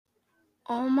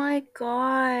Oh my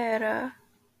god.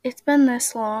 It's been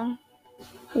this long.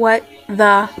 What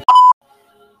the?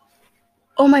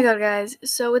 Oh my god, guys.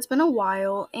 So it's been a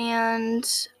while, and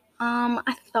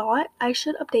I thought I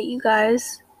should update you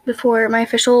guys before my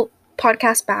official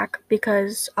podcast back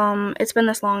because it's been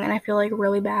this long and I feel like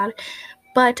really bad.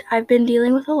 But I've been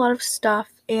dealing with a lot of stuff,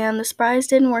 and the surprise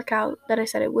didn't work out that I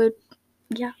said it would.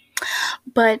 Yeah.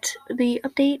 But the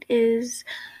update is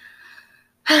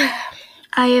what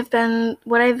I've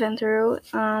been through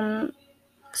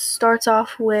starts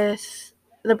off with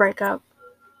the breakup.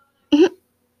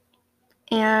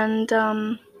 And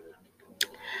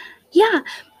yeah,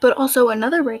 but also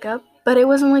another breakup, but it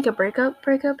wasn't like a breakup,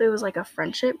 it was like a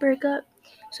friendship breakup.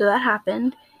 So that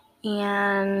happened,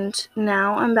 and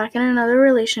now I'm back in another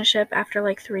relationship after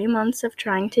like 3 months of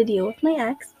trying to deal with my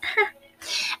ex.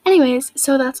 Anyways,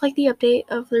 so that's like the update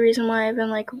of the reason why I've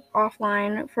been like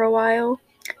offline for a while.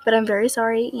 But I'm very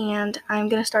sorry, and I'm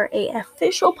gonna start a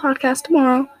official podcast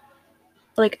tomorrow,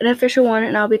 like an official one,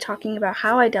 and I'll be talking about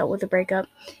how I dealt with the breakup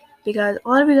because a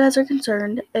lot of you guys are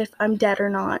concerned if I'm dead or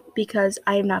not because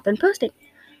I have not been posting.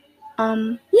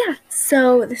 Yeah,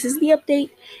 so this is the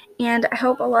update, and I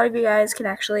hope a lot of you guys can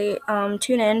actually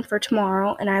tune in for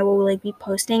tomorrow, and I will like be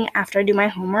posting after I do my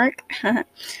homework.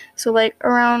 So like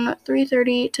around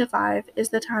 3:30 to 5 is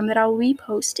the time that I'll be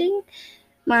posting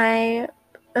my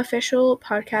official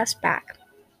podcast back.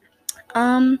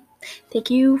 Thank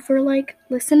you for like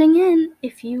listening in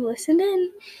if you listened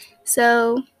in.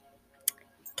 So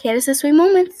Candace's Sweet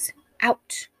Moments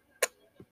out.